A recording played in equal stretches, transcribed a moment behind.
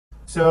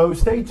So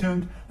stay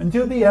tuned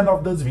until the end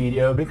of this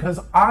video because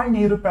I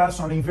need to pass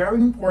on a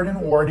very important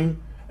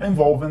warning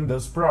involving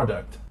this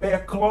product. Pay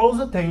close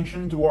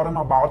attention to what I'm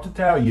about to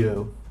tell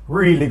you.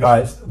 Really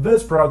guys,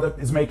 this product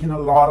is making a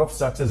lot of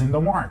success in the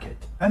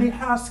market, and it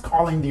has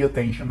calling the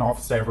attention of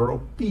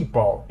several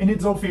people. In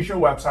its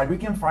official website, we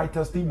can find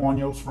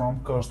testimonials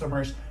from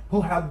customers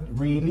who had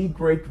really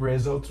great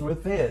results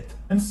with it.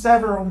 In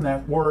several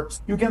networks,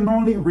 you can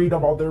only read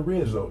about the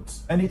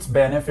results and its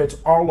benefits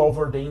all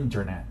over the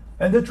internet.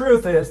 And the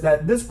truth is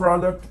that this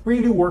product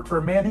really worked for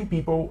many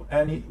people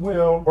and it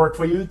will work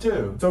for you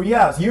too. So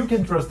yes, you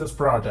can trust this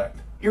product.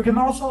 You can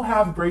also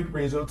have great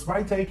results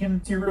by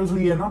taking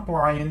seriously and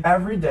applying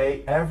every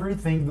day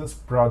everything this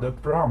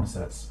product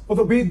promises. But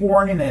the big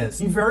warning is,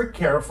 be very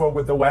careful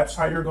with the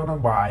website you're gonna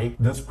buy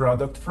this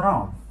product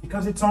from,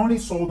 because it's only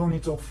sold on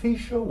its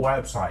official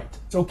website.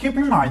 So keep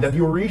in mind that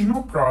the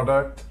original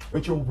product,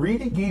 which will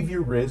really give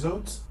you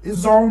results,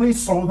 is only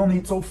sold on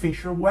its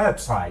official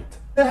website.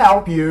 To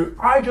help you,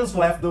 I just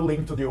left the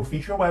link to the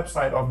official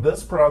website of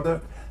this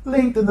product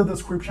linked in the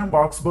description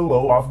box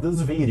below of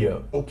this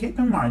video. So keep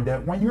in mind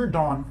that when you're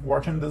done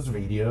watching this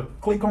video,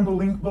 click on the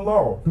link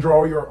below,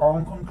 draw your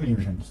own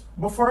conclusions.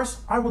 But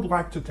first, I would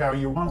like to tell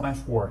you one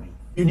last warning.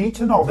 You need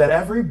to know that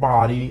every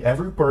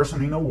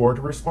person in the world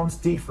responds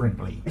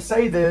differently. I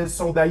say this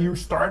so that you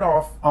start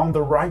off on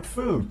the right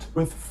foot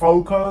with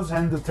focus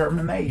and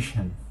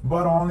determination,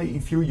 but only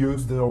if you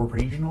use the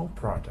original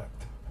product.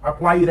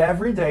 Apply it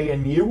every day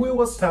and you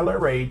will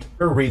accelerate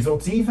your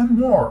results even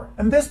more.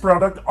 And this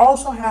product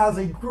also has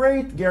a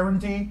great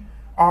guarantee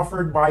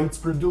offered by its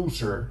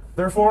producer.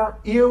 Therefore,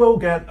 you will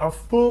get a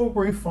full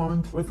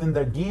refund within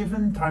the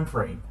given time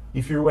frame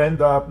if you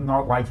end up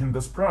not liking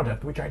this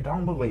product, which I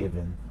don't believe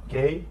in,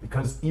 okay?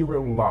 Because you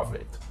will love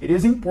it. It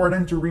is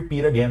important to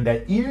repeat again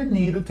that you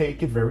need to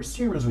take it very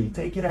seriously.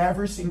 Take it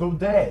every single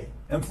day.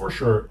 And for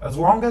sure, as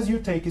long as you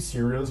take it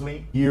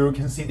seriously, you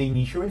can see the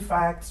initial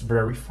effects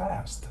very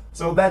fast.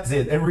 So that's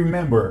it. And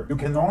remember, you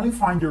can only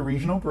find the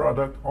original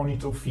product on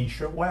its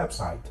official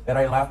website that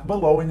I left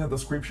below in the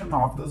description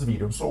of this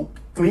video. So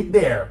click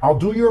there. I'll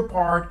do your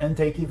part and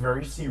take it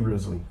very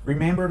seriously.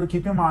 Remember to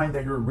keep in mind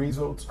that your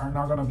results are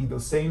not going to be the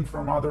same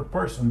from other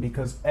person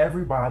because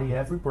every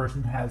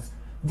person has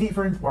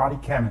different body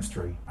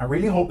chemistry. I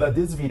really hope that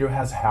this video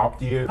has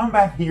helped you. Come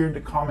back here in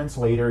the comments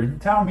later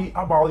and tell me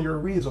about your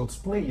results,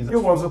 please.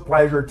 It was a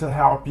pleasure to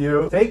help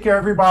you. Take care,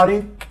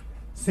 everybody.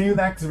 See you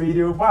next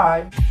video.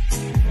 Bye.